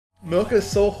Milk is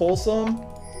so wholesome.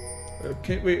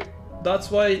 Okay, wait, that's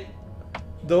why.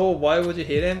 Though, why would you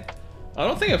hate him? I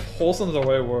don't think if wholesome is the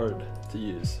right word to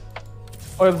use.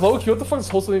 Alright, low-key, what the fuck does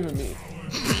wholesome even mean?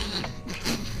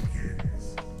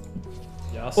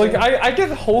 Yeah. So? Like, I get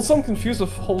wholesome confused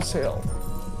with wholesale.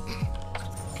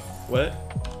 What?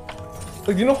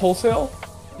 Like, do you know wholesale?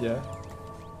 Yeah.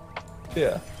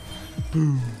 Yeah.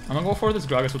 I'm gonna go for this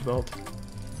Gragas with belt.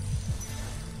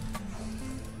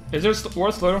 Is there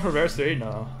worth slow roll for Varus 3?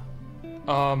 No.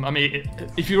 I mean,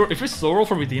 if you're slow roll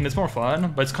for Redeem, it's more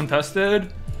fun, but it's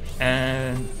contested,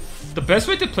 and the best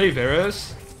way to play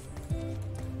Varus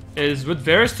is with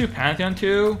Varus 2 Pantheon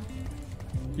 2.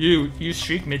 You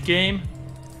streak mid game,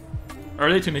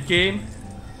 early to mid game,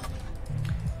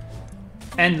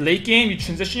 and late game you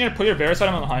transition put your Varus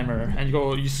item on the Heimer, and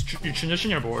you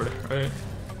transition your board, right?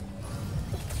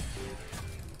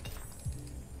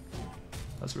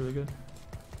 That's really good.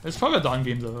 It's probably a Dawn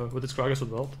game though, with its Gragas with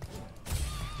belt.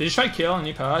 Did you try Kill on a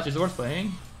new patch? Is it worth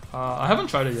playing? I haven't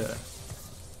tried it yet.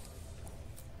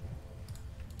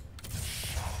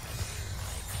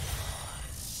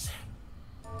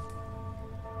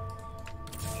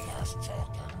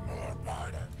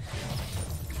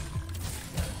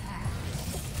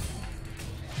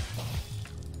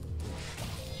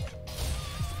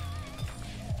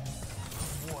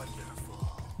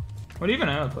 What even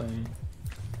am I playing?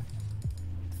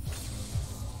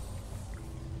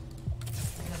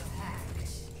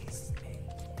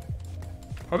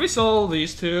 Probably sell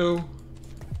these two,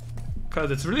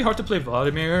 because it's really hard to play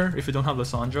Vladimir if you don't have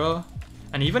Lissandra.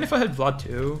 And even if I hit Vlad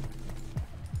 2,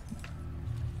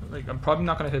 like, I'm probably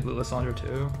not going to hit Lissandra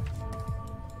 2.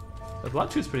 But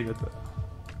Vlad 2 is pretty good though.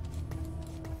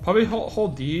 Probably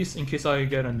hold these in case I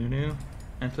get a Nunu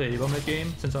and play Evo mid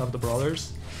game since I have the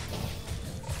Brawlers.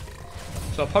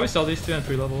 So I'll probably sell these two and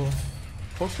 3 level.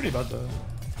 Looks pretty bad though.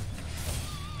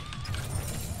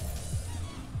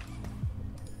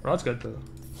 Rod's good though.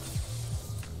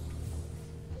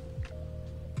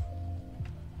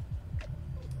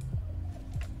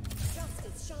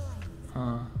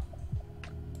 Huh.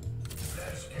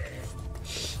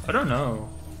 I don't know.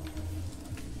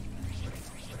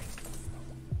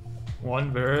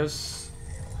 1 Varus.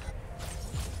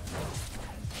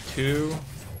 2.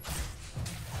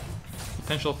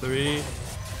 Potential 3.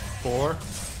 4.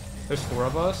 There's 4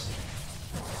 of us.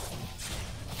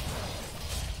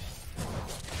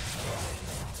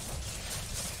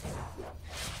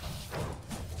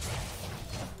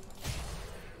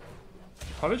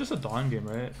 Probably just a Dawn game,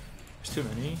 right? There's too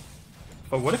many.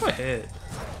 But what if I hit?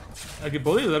 I could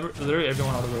bully literally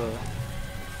everyone out of the...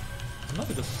 I'm not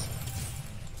just...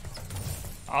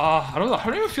 I don't know. I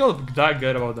don't even feel that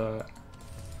good about that.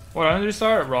 What, I need to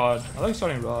start? Rod. I like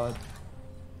starting Rod.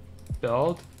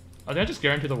 Build? I think I just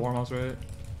guarantee the warm-ups, right?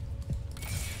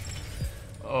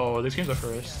 Oh, these games are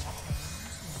first.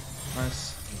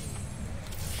 Nice.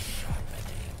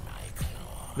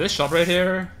 This shop right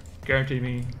here guaranteed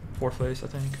me 4th place, I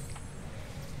think.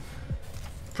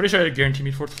 Pretty sure I guarantee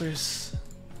me 4th place.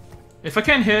 If I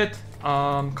can hit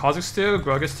Kha'Zix 2,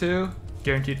 Gragas 2,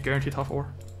 guaranteed top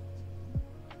 4.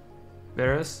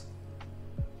 Varus.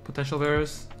 Potential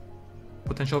Varus.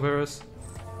 Potential Varus.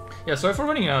 Yeah, sorry for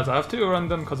running ads. I have to run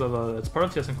them because of it's part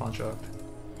of TSM contract.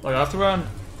 Like I have to run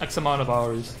X amount of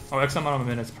hours or X amount of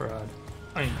minutes per ad.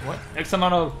 I mean, what? X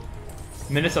amount of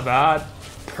minutes of ad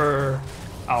per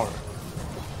hour.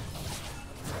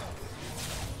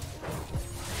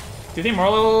 Do you think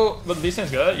Morello with Lee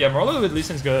Sin's good? Yeah, Morello with Lee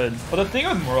Sin's good. But the thing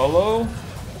with Morello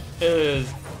is,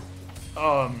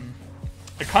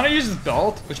 it kind of uses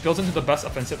Belt, which builds into the best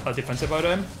defensive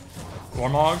item,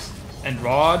 Warmogs, and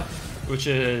Rod, which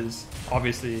is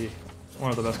obviously one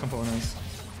of the best components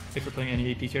if you're playing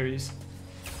any AP carries.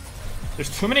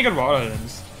 There's too many good Rod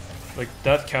items, like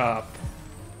Death Cap,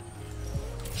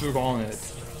 True Gauntlet,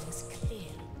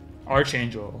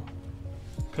 Archangel,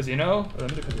 Casino. Let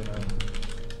me do Casino.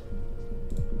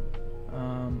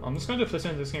 I'm just gonna do Phlex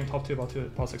in this game, top 2,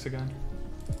 about 6 again.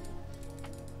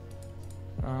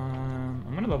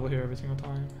 I'm gonna level here every single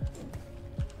time.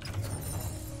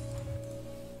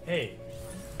 Hey.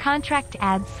 Contract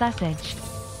ad sausage.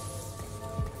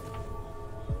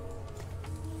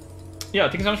 Yeah,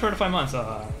 thank you so much for the 5 months,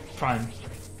 Prime.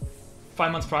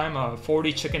 5 months Prime,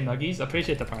 40 chicken nuggies.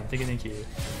 Appreciate the Prime. Thank you.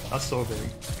 That's so big.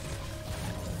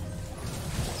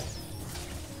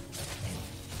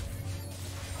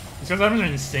 These guys' items are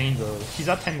insane though. He's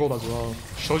at 10 gold as well.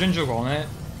 Shojinju on it.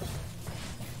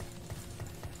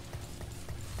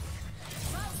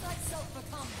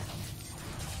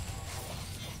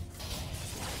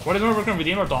 What is more working,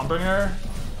 Redeem or Dawnbringer?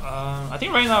 I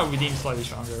think right now Redeem's slightly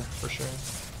stronger, for sure.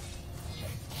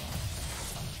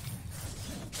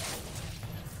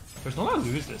 There's no way to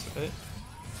lose this, right?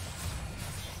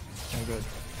 Yeah, good.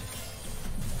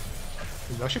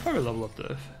 He's actually probably level up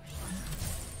diff.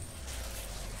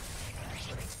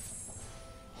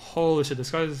 Holy shit,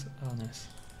 this guy's... Oh, nice.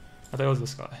 I thought it was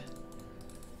this guy.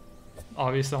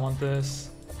 Obviously, I want this.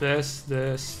 This.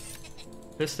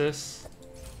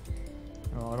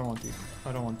 Oh, I don't want the...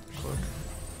 I don't want cloak.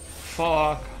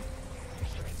 Fuck.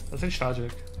 That's actually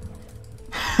tragic.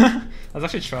 That's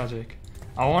actually tragic.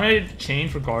 I wanted chain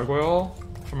for gargoyle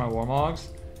for my warmogs,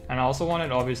 and I also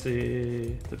wanted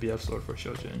obviously the BF sword for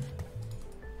Shojin.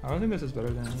 I don't think this is better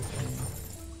than anything.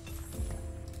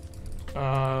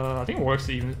 I think works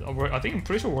even. I think I'm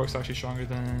pretty sure works actually stronger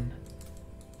than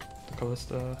the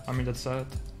Callista. I mean that set.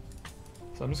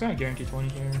 So I'm just gonna guarantee 20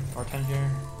 here or 10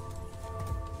 here.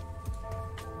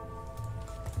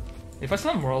 If I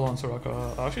still have Morello on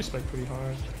Soraka, I'll actually spike pretty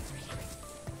hard.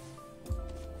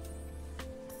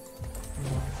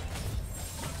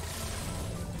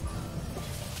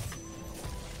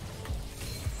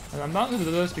 And I'm not gonna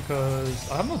do this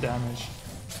because I have no damage.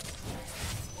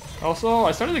 Also,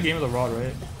 I started the game with a rod,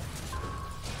 right?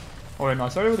 Oh wait, no, I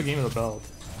started with the game with a belt.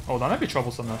 Oh, that might be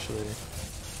troublesome actually.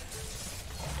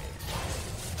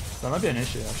 That might be an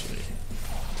issue actually.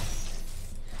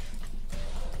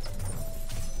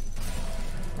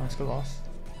 Nice, good loss.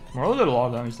 Morello did a lot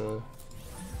of damage though.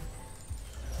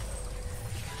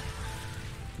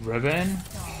 Ribbon?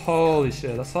 Holy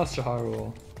shit, that's such a high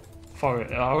roll. Fuck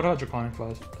it, I would have Draconic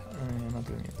Flash. I'm not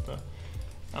doing it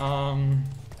though.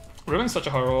 Ribbon's such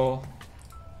a high roll.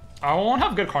 I won't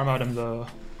have good karma items though.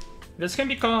 This can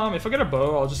become, if I get a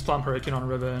bow, I'll just slam Hurricane on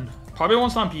Ribbon. Probably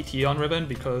won't slam BT on Ribbon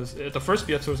because the first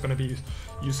BF sword is going to be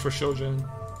used for Shojin.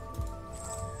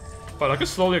 But I could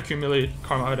slowly accumulate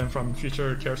karma item from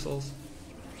future carousels.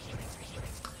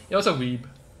 It was a weeb.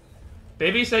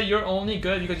 Baby said you're only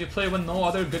good because you play when no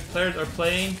other good players are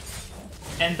playing,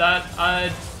 and that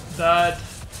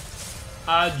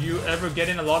you ever get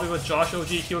in a lobby with Josh OG,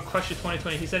 he will crush you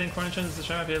 2020. He said in Cornichons the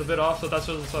stream might be a little bit off, so that's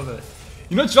just of it.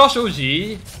 You know Josh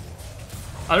OG?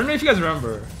 I don't know if you guys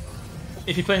remember.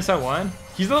 If you play in set 1,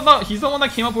 he's the one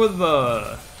that came up with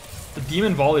the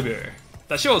Demon Volibear.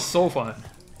 That shit was so fun.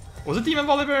 Was it Demon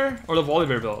Volibear or the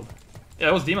Volibear build? Yeah,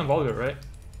 it was Demon Volibear, right?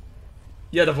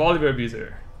 Yeah, the Volibear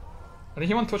abuser. I think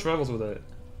he won Twitch Rivals with it.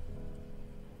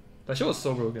 That shit was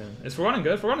so broken. Is Forgotten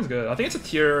good? Forgotten is good. I think it's a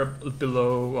tier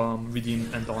below Redeem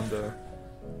and Dawnbrenger.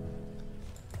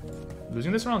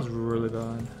 Losing this round is really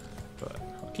bad. But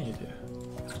what can you do?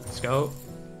 Scout.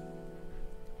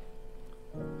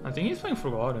 I think he's playing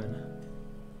Forgotten.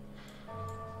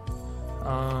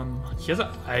 He has an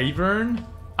Ivern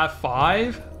at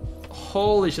 5?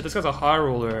 Holy shit, this guy's a high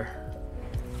roller.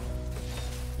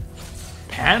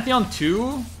 Pantheon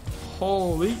 2?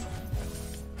 Holy.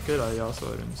 Good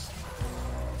Yasuo items.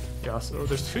 Yasuo.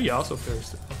 There's 2 Yasuo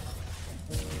pairs.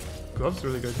 Glove's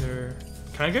really good here.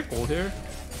 Can I get gold here?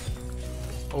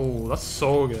 Oh, that's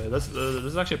so good. This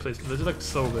is actually a place. This is like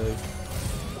so big.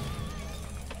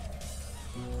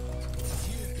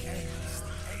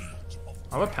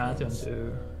 How about Pantheon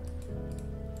too?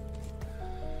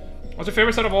 What's your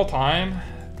favorite set of all time?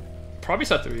 Probably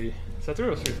set 3. Set 3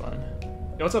 was pretty fun.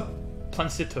 Yo, what's up,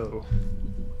 Plancito?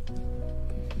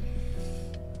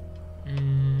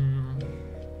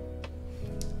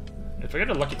 If I get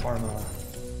a lucky karma.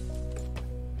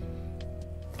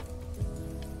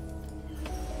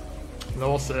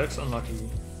 Level 6, unlucky.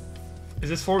 Is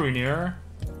this for Rainier?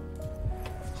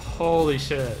 Holy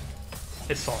shit.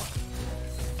 It sucked.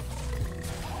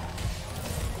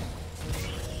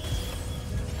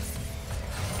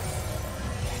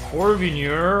 For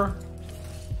Rainier?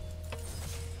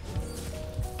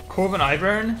 Corvin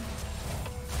Ivern?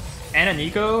 And a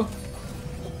Nico?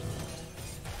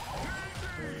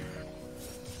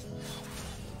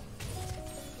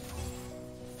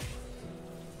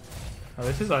 At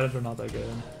least his items are not that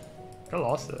good. I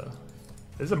lost though.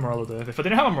 This is a Morello diff. If I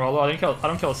didn't have a Morello, I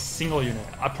don't kill a single unit.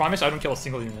 I promise I don't kill a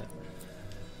single unit.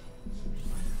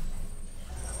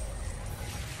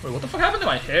 Wait, what the fuck happened to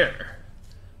my hair?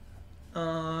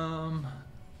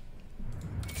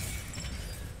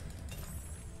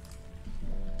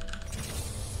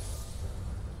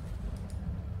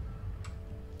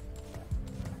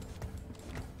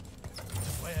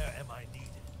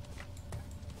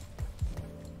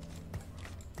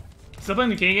 Still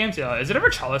playing the K games? Yeah. Is it ever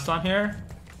Chalice on here?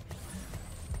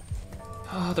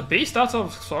 The base stats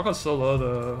of Soraka's so low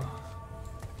though.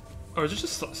 Or is it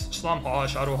just Slam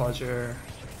Hodge, Shadow Hodge here?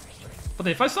 But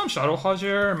if I Slam Shadow Hodge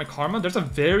here, my Karma, there's a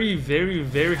very, very,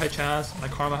 very high chance my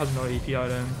Karma has no AP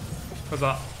item. Because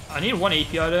I need one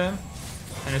AP item,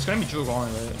 and it's gonna be Drew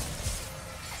Golem, right?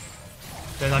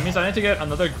 Then that means I need to get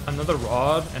another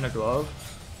rod and a glove.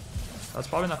 That's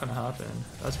probably not gonna happen.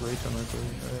 That's way too much,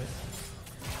 right?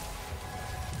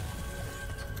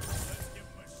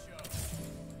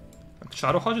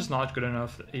 Shadow Hodge is not good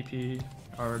enough AP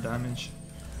or damage.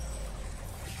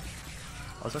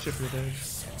 That's actually pretty big.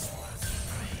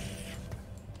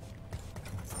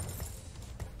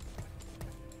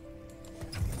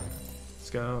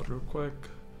 Scout real quick.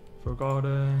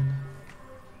 Forgotten.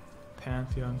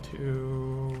 Pantheon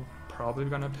 2. Probably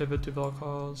gonna pivot to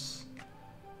Vel'Koz.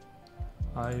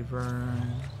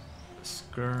 Ivern.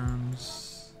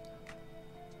 Skirms.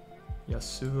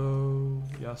 Yasuo.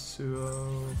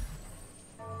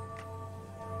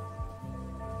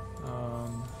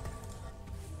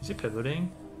 Is he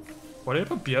pivoting? Why did I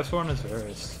put BF4 on his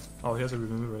Varus? Oh, he has a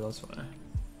remover, that's why.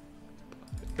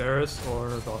 Varus or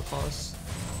Vel'Koz.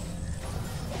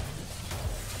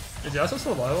 Is Yasuo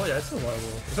still viable? Yeah, it's still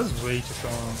viable. This is way too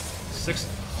strong. 6.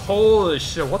 Holy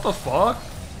shit, what the fuck?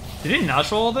 Did he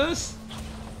natural all this?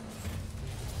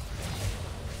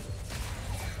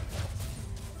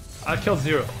 I killed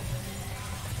 0.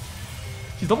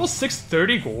 He's level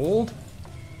 630 gold?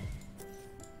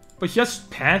 But he has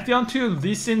Pantheon 2,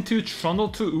 Lee Sin 2, Trundle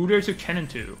 2, Udyr 2, Kennen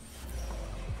 2.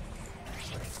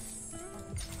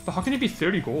 But how can he be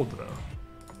 30 gold though?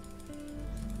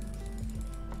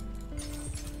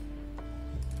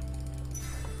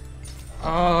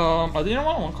 I didn't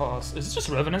want one cost. Is it just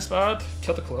Revenant's bad?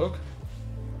 Kill the cloak?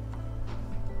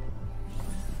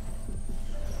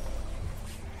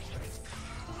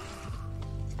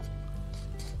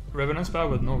 Revenant's bad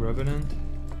with no Revenant?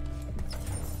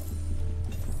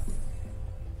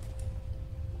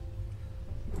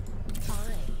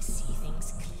 I see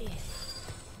things clear.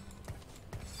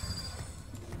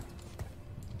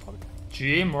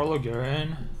 GA Morlo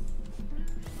Garen.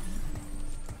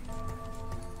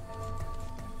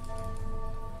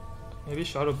 Maybe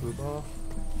Shadow Blue Buff.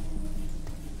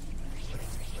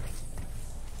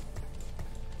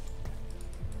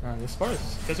 Man, this part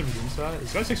is. He has a redeem stat.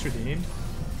 He's got 6 redeemed.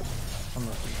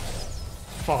 Unlucky.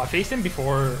 Fuck, I faced him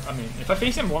before. I mean, if I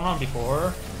faced him one round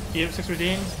before he had 6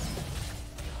 redeemed,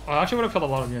 I actually would have killed a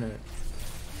lot of unit.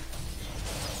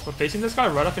 But facing this guy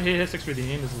right after he hit 6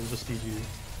 redeemed is just DG.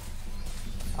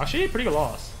 Actually, pretty good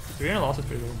loss. 300 loss is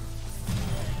pretty good.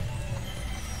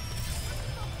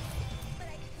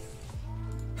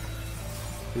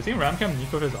 Do you think Ramcam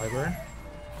Nico'd his Ivern?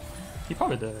 He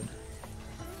probably did.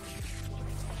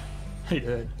 He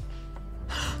did.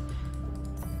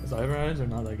 His Ivern items are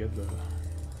not that good though.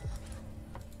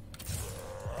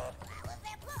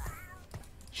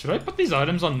 Should I put these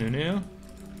items on Nunu?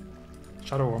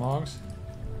 Shadow Warmogs?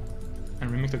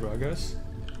 And remake the Gragas?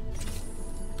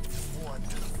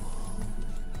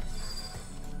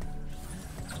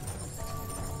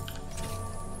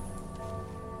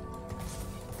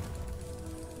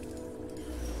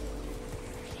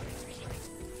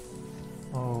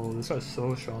 Oh, this guy's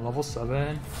so strong. Level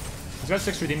 7. He's got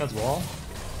 6 redeem as well.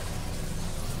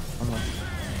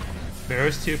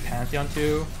 Varus 2, Pantheon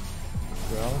 2.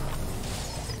 Bro.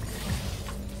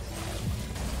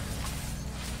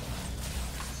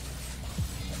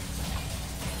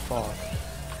 Fuck.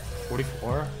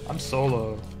 44? I'm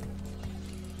solo.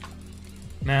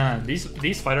 Man, these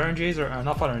fight RNGs are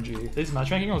not fight RNG. This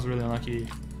matchmaking was really unlucky.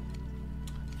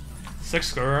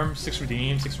 6 skirm, 6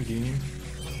 redeem, 6 redeem.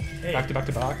 Hey. Back to back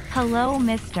to back. Hello,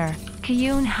 Mr.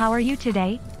 Kiyoon, how are you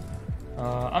today?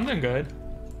 I'm doing good.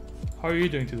 How are you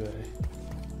doing today?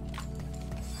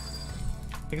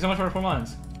 Thank you so much for the 4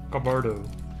 months. Gabardo.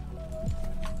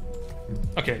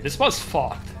 Okay, this spot's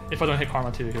fucked if I don't hit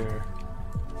Karma 2 here.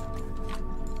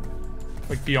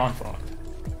 Like, beyond fucked.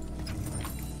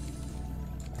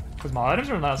 Because my items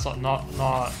are not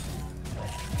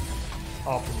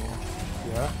optimal.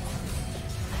 Yeah?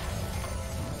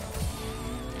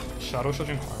 Shadow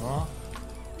Children Karma.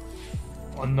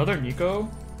 Another Nico.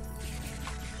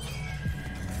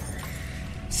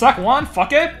 Sack 1,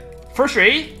 fuck it! First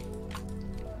rate?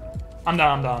 I'm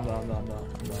down.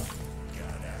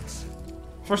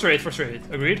 First rate,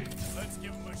 agreed? Let's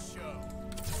give him a show.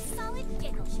 Solid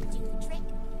giggle should do the trick.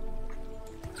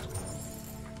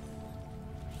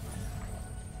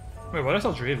 Wait, why did I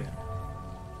sell Draven?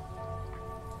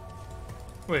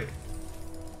 Wait.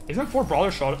 Isn't 4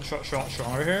 Brawler stronger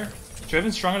here?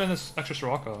 Draven's stronger than this extra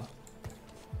Soraka.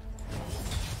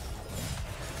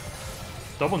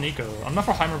 Double Nico. I'm not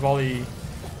for Heimer Volley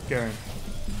Garen.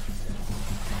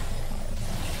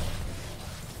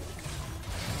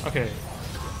 Okay.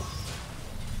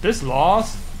 This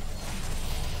loss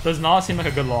does not seem like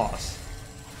a good loss.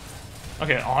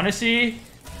 Okay, honestly,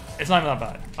 it's not even that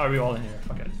bad. Are we all in here?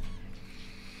 Okay.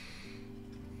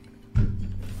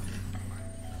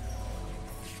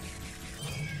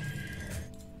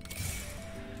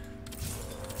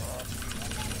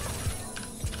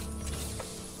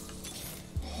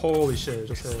 Holy shit,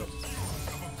 just hit.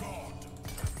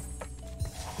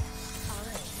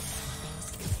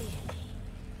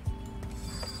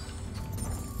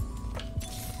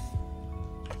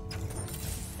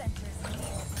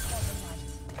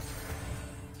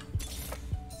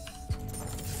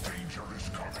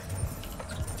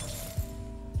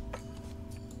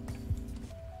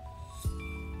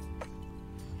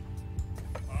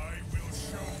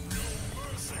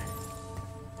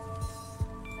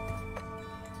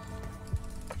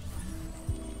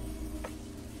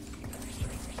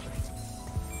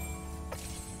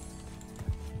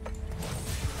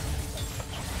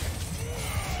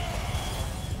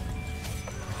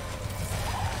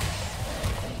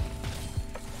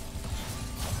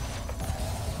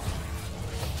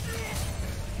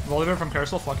 Volibear from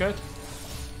Carousel, fuck it.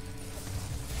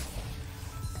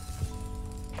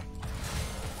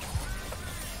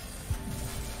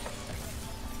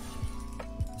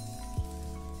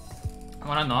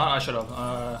 When I'm not, I should have.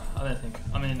 I didn't think.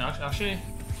 I mean, actually,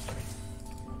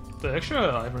 the extra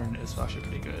Ivern is actually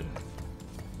pretty good.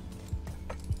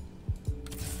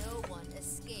 No one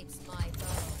escapes my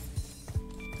bow.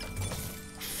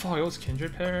 Fuck, it was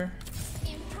Kindred pair.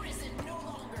 Imprisoned no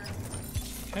longer.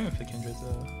 Can't even play Kindred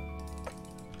though.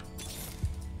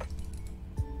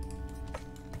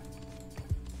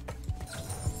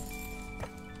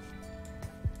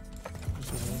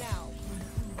 Now we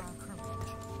prove our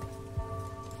courage.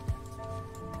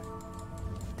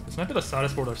 This might be the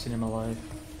saddest board I've seen in my life.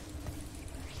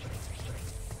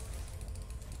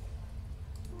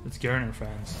 It's Garen and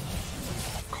friends.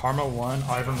 Karma 1,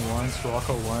 Ivern 1,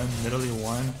 Soraka 1, Nidalee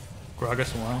 1,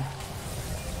 Gragas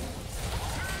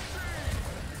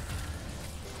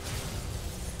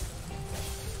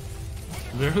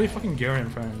 1. Literally fucking Garen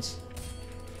and friends.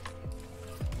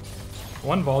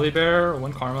 One Volibear,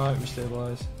 one Karma, we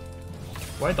stabilize.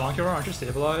 Why Donkey Roar aren't you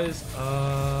stabilized?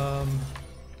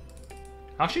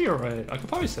 Actually, you're right. I could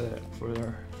probably say it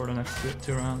for the next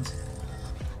two rounds.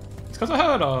 It's because I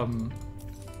had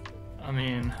I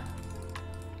mean,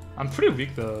 I'm pretty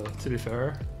weak though, to be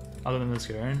fair, other than this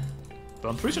Garen. But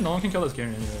I'm pretty sure no one can kill this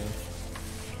Garen anyway.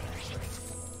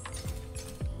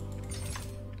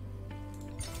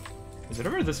 Is it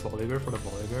ever this Volibear for the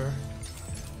Volibear?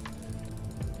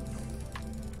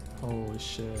 Holy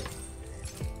shit.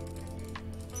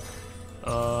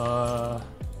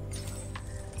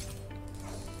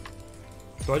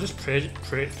 Do I just pray?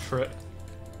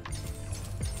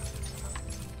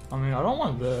 I mean, I don't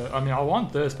want this. I mean, I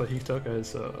want this, but he took it,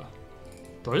 so...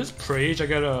 Do I just Prage? I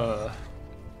get a...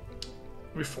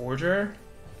 Reforger?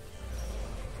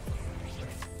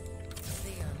 The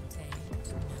untamed know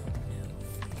no fear.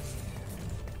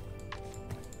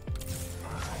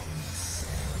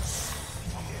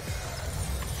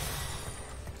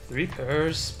 3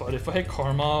 pairs, but if I hit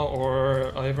Karma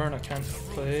or Ivern, I can't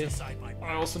play.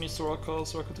 I also need Soraka.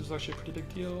 Soraka is actually a pretty big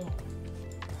deal.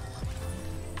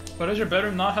 But as you're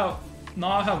better not have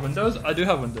windows? I do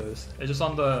have windows. It's just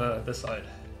on this side.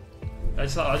 I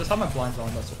just have my blinds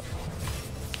on, that's why.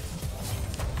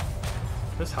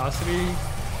 This has to be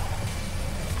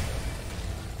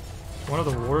one of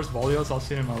the worst Volios I've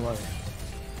seen in my life.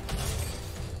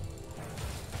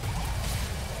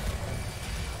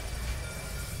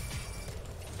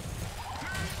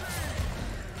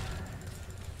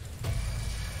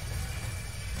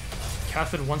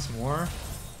 Cast it once more.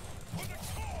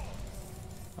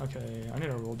 Okay, I need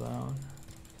to roll down.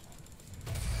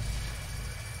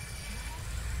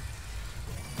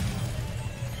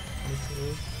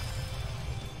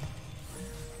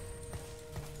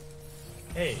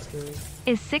 Hey.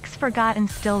 Is 6 Forgotten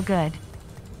still good?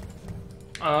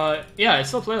 Yeah, it's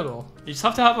still playable. You just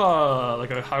have to have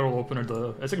a high roll opener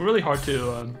though. It's like really hard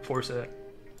to force it,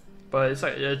 but it's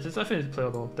like it's definitely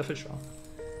playable, definitely strong.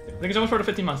 Thank you so much for the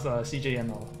 15 months,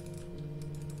 CJML.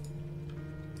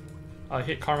 I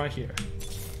hit Karma here.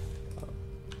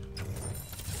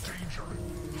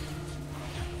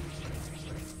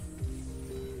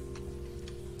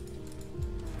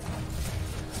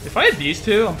 If I hit these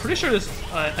two, I'm pretty sure this.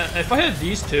 If I hit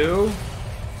these two,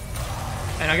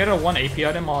 and I get a 1 AP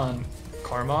item on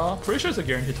Karma, pretty sure it's a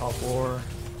guaranteed top 4.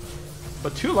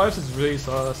 But 2 lives is really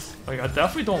sus. Like, I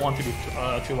definitely don't want to be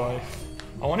 2 life.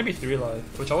 I want to be 3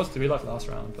 life, which I was 3 life last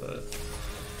round, but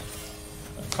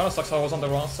it kind of sucks I was on the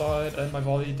wrong side and my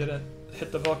volley didn't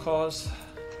hit the Vel'Koz.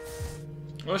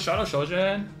 Oh, Shadow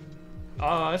Shojin?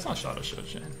 It's not Shadow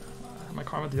Shojin. My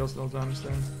Karma deals no damage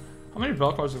then. How many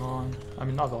Vel'Koz are gone? I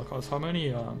mean, not Vel'Koz. How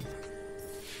many, what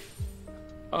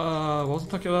was I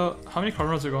talking about? How many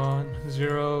Karmas are gone?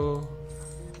 0,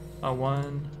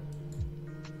 1,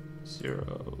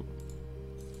 0.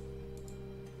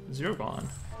 0 gone.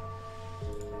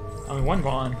 I mean 1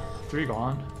 gone, 3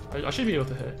 gone. I should be able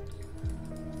to hit.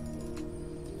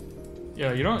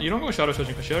 Yeah, you don't go Shadow Shojin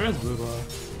because she already has blue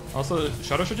buff. Also,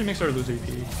 Shadow Shojin makes her lose AP.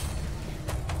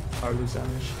 Or lose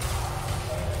damage.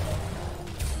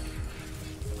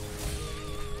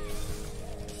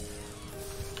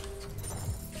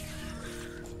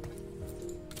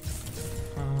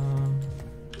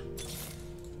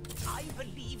 I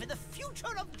believe in the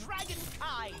future of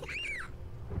dragonkind.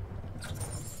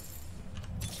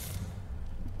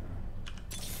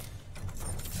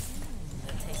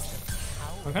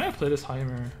 How can I play this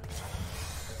Heimer?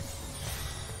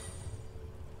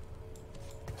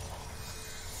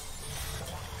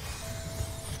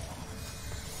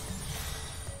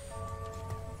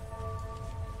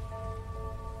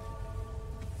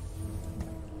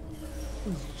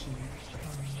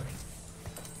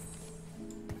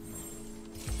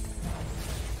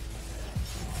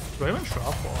 Do I even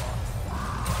trap wall?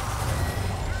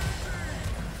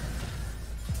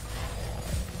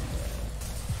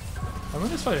 I win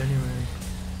this fight anyway.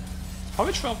 It's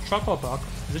probably trap wall back.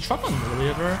 Is it trap on Lily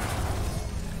ever?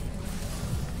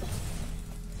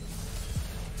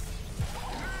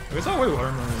 I guess I'll wait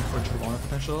Watermelon for Tribana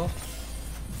potential.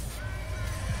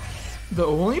 The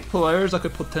only players I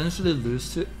could potentially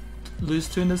lose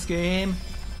to in this game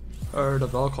are the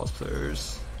Vel'Koz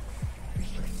players.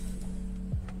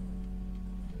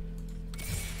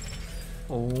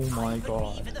 Oh my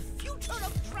god. In the future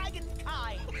of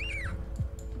dragonkind.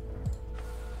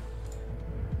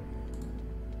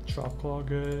 Trap Claw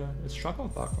good. It's Trap Claw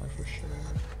backline for sure.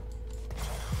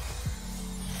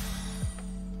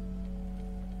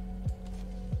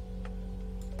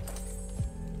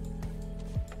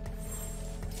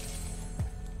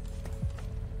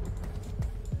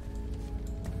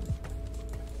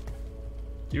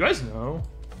 Do you guys know?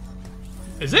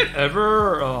 Is it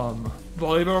ever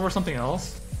Volibear over something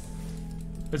else?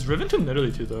 It's REVENANT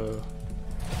literally too though.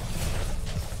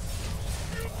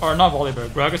 Or not Volibear,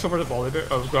 Gragas over the Volibear,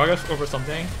 Gragas over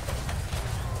something.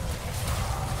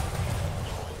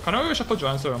 Kinda wish I put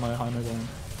Giant Sword on my Heimer then.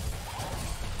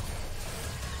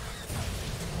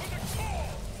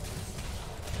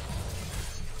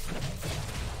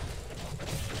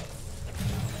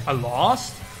 I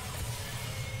lost?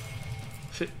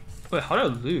 Shit. Wait, how did I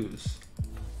lose?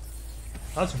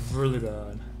 That's really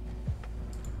bad.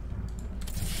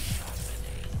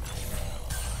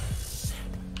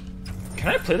 Can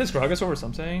I play this Gragas over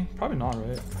something? Probably not,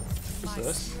 right? What's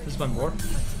this? This is my board.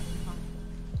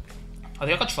 I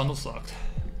think I got Trundle sucked.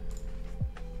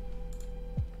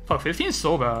 Fuck, 15 is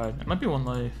so bad. It might be 1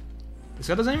 life. This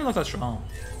guy doesn't even look that strong.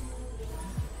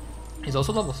 He's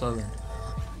also level 7.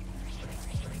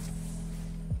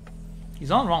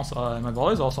 He's on the wrong side. My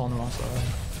volley's also on the wrong side.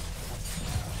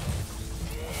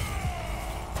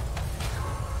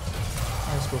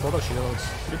 Nice, with all the shields.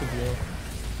 Pretty big deal.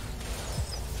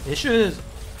 The issue is,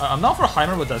 I'm not for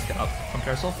Heimer with Death Cap from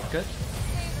Carousel, fuck it.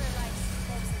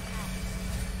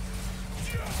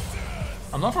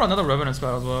 I'm not for another Revenant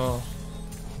spell as well.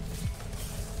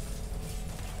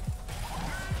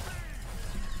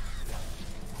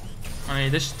 I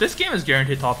mean, this game is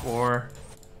guaranteed top 4.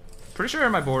 Pretty sure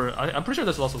my board, I'm pretty sure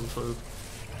this loss was a fluke.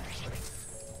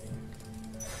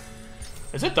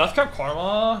 Is it Death Cap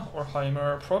Karma or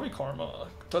Heimer? Probably Karma.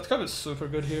 Death Cap is super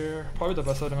good here. Probably the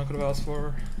best item I could have asked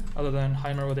for, other than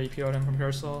Heimer with AP item from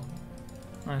Carousel.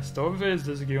 Nice. The overphase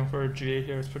is Giyoon for GA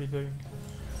here. It's pretty big.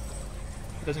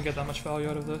 It doesn't get that much value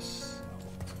out of this.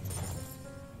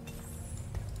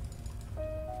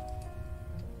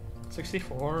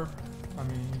 64. I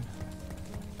mean,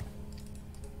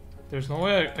 there's no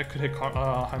way I could hit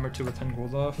Heimer 2 with 10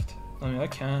 gold left. I mean, I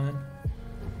can.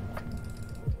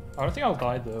 I don't think I'll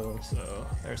die though, so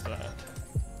there's that.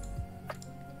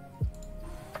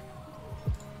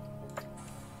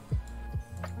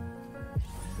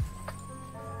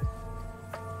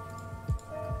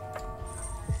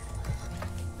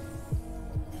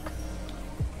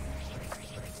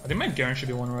 I think my Garen should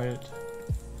be 1 right.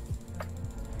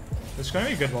 It's gonna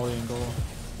be a good volley angle.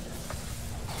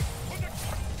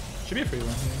 Should be a free win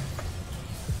here.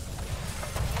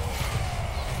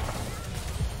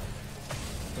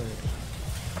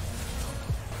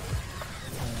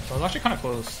 That was actually kind of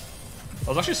close. That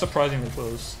was actually surprisingly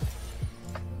close.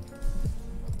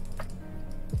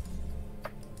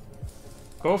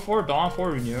 Go for Dawn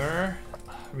for Renewer.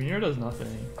 Renewer does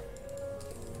nothing.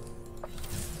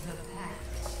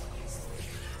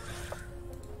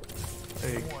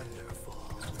 Like,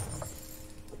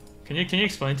 can you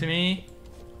explain to me?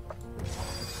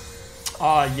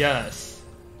 Ah, yes.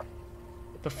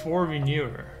 The 4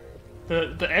 Renewer.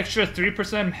 The extra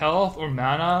 3% health or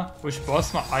mana, which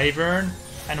busts my Ivern,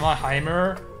 and my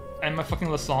Heimer, and my fucking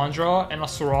Lysandra, and a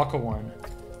Soraka one.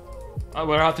 I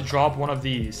would have to drop one of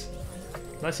these.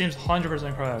 That seems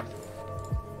 100% correct.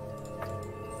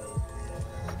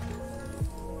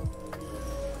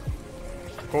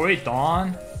 Go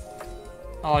Dawn?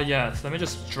 Oh yes, let me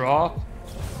just drop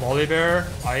Volibear,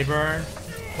 Ivern,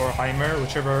 or Heimer,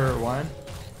 whichever one,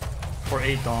 for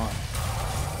 8 Dawn.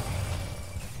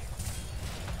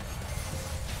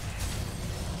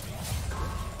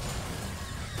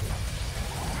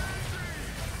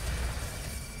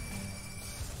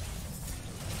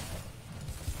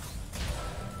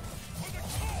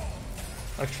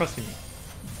 Like, trust me.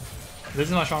 This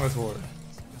is my strongest ward.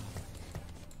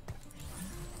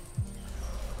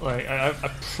 Like, I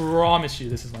promise you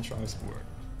this is my strongest ward.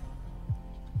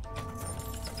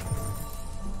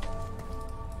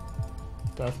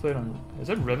 Deathblade on... Is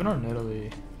it Riven or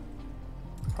Nidalee?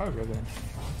 Probably Riven.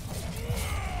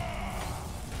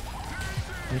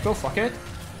 Nico, fuck it.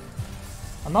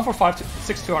 I'm not for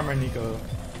 6-2 armor Nico.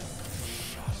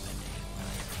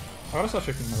 I gotta start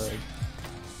tricking my leg.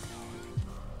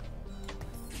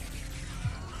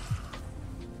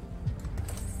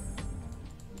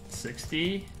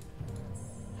 $60?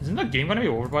 Isn't the game gonna be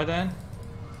over by then?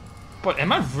 But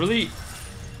am I really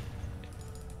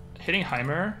hitting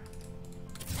Heimer?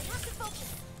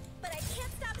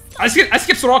 I skip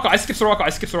Soraka, I skip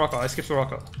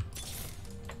Soraka.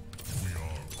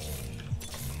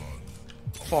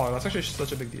 Fuck, that's actually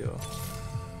such a big deal.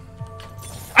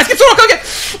 I skip Soraka again!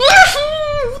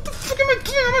 What the fuck am I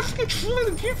doing? Am I fucking trolling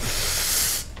the game?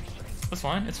 It's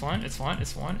fine, it's fine, it's fine,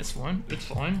 it's fine, it's fine, it's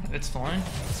fine, it's fine,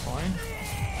 it's fine.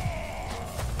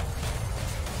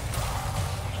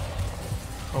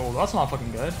 Oh, that's not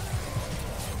fucking good.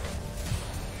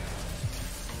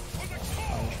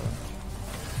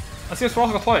 I see a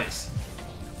Soraka twice.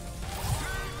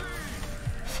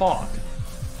 Fuck.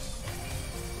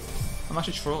 I'm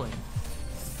actually trolling.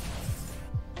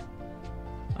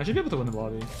 I should be able to win the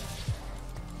lobby.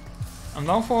 I'm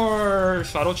down for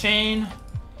Shadow Chain.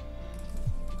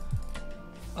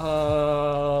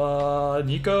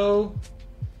 Nico.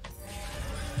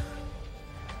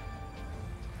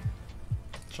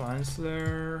 Giant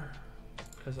Slayer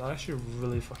is actually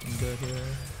really fucking good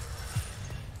here.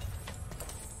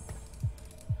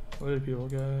 What did people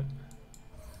get?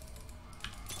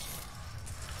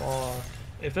 Fuck.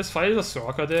 If this fight is a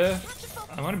Soraka there,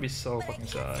 I'm gonna be so fucking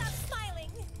sad.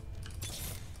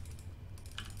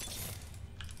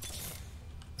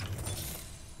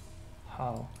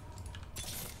 How?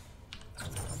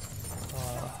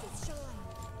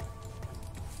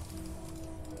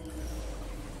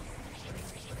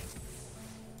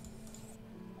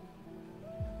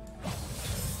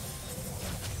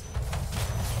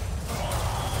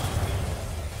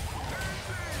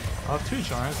 I have 2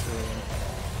 giants there.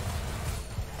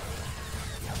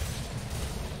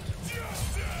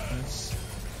 Nice.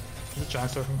 The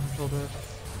giant start from a little bit.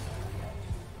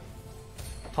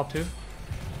 Top 2.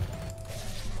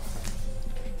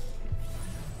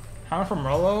 Hammer from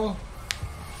Merlo.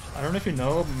 I don't know if you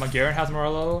know, but my Garen has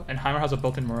Merlo, and Heimer has a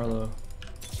built-in Merlo.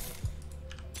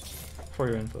 For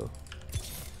your info.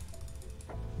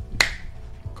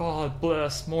 God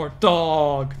bless, more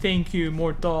dog. Thank you,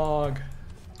 more dog.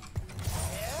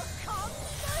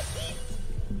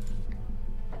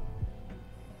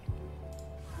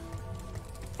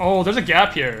 Oh, there's a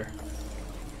gap here.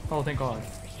 Oh, thank God.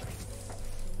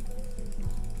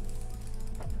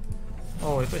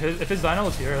 Oh, if his Dino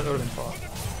was here, that would have been fucked.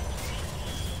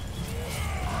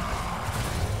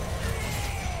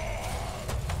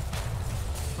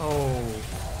 Oh.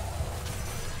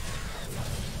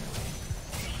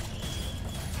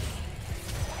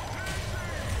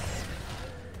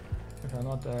 Okay, I'm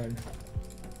not dead.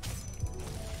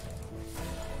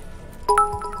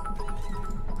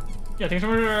 Yeah, thanks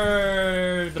for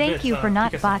the Thank bits, you for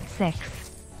not Kika-san. bot 6.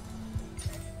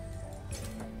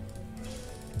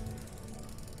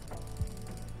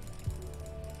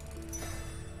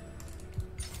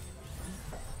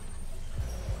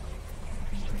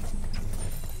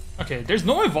 Okay, there's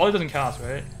no way volley doesn't cast,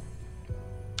 right?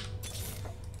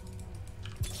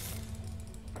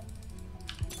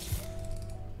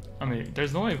 I mean,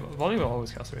 there's no way volley will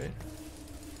always cast, right?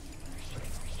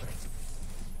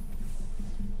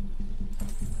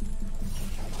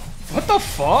 What the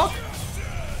fuck?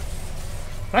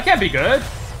 That can't be good.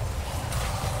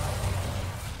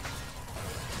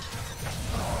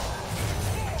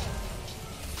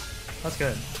 That's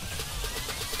good.